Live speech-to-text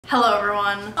Hello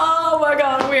everyone. Oh my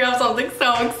god, we have something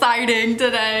so exciting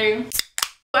today.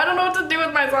 I don't know what to do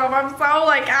with myself. I'm so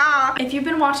like, If you've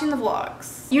been watching the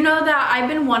vlogs, you know that I've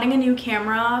been wanting a new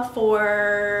camera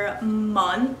for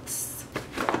months.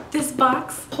 This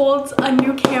box holds a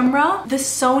new camera. The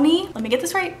Sony, let me get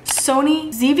this right, Sony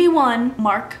ZV1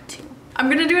 Mark II. I'm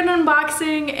gonna do an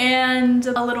unboxing and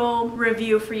a little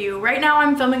review for you. Right now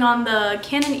I'm filming on the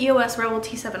Canon EOS Rebel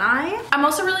T7i. I'm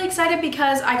also really excited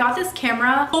because I got this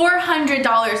camera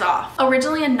 $400 off.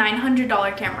 Originally a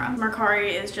 $900 camera.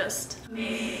 Mercari is just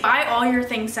amazing. Buy all your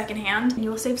things secondhand and you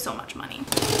will save so much money.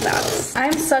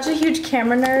 I'm such a huge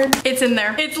camera nerd. It's in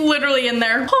there. It's literally in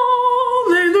there.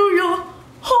 Hallelujah.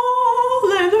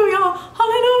 Hallelujah.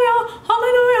 Hallelujah.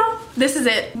 Hallelujah. This is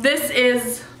it. This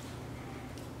is...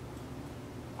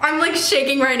 I'm like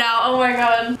shaking right now. Oh my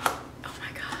god. Oh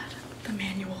my god. The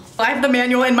manual. I have the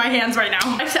manual in my hands right now.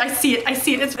 I see it. I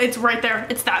see it. It's right there.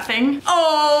 It's that thing.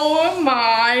 Oh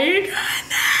my goodness.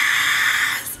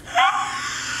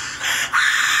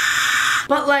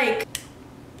 But like,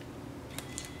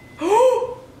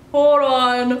 hold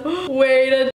on.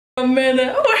 Wait a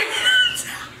minute.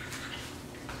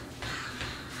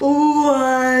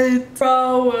 What?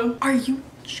 Bro, are you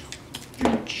joking?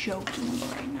 You're joking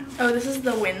right now. Oh, this is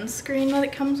the windscreen that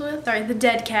it comes with. Sorry, the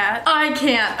dead cat. I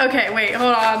can't. Okay, wait,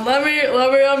 hold on. Let me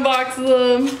unbox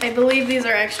them. I believe these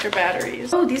are extra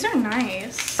batteries. Oh, these are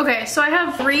nice. Okay, so I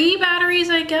have 3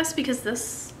 batteries, I guess, because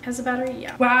this has a battery.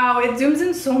 Yeah. Wow, it zooms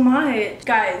in so much.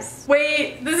 Guys,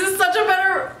 wait, this is such a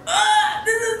better,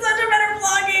 this is such a better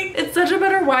vlogging. It's such a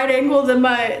better wide angle than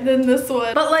this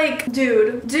one. But like,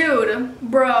 dude,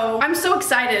 bro, I'm so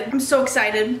excited. I'm so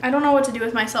excited. I don't know what to do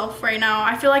with myself right now.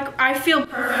 I feel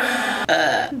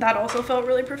that also felt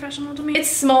really professional to me. It's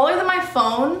smaller than my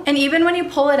phone, and even when you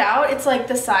pull it out, it's like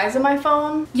the size of my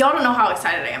phone. Y'all don't know how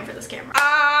excited I am for this camera.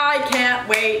 I can't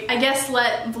wait. I guess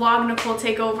let Vlog Nicole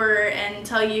take over and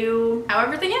tell you how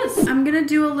everything is. I'm gonna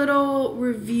do a little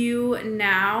review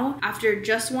now after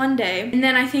just one day, and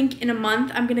then I think in a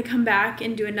month I'm gonna come back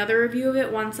and do another review of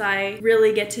it once I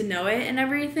really get to know it and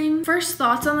everything. First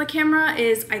thoughts on the camera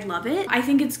is I love it. I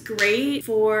think it's great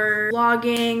for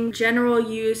vlogging, general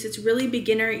use. It's really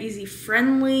beginner easy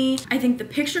friendly. I think the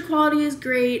picture quality is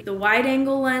great. The wide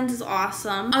angle lens is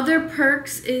awesome. Other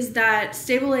perks is that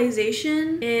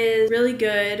stabilization is really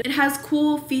good. It has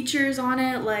cool features on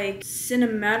it like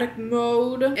cinematic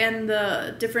mode and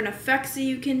the different effects that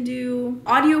you can do.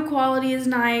 Audio quality is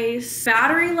nice.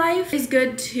 Battery life is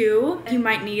good too. You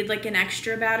might need like an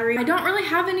extra battery. I don't really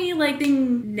have any like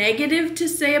thing negative to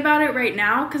say about it right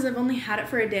now because I've only had it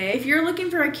for a day. If you're looking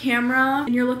for a camera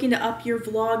and you're looking to up your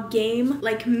vlog game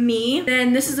like me,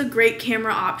 then this is a great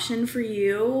camera option for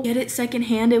you. Get it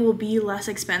secondhand, it will be less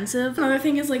expensive. Another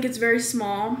thing is like it's very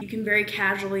small. You can very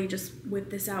casually just whip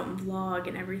this out and vlog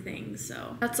and everything.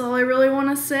 So that's all I really want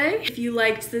to say. If you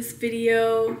liked this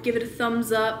video, give it a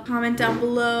thumbs up, comment down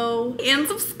below, and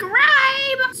subscribe.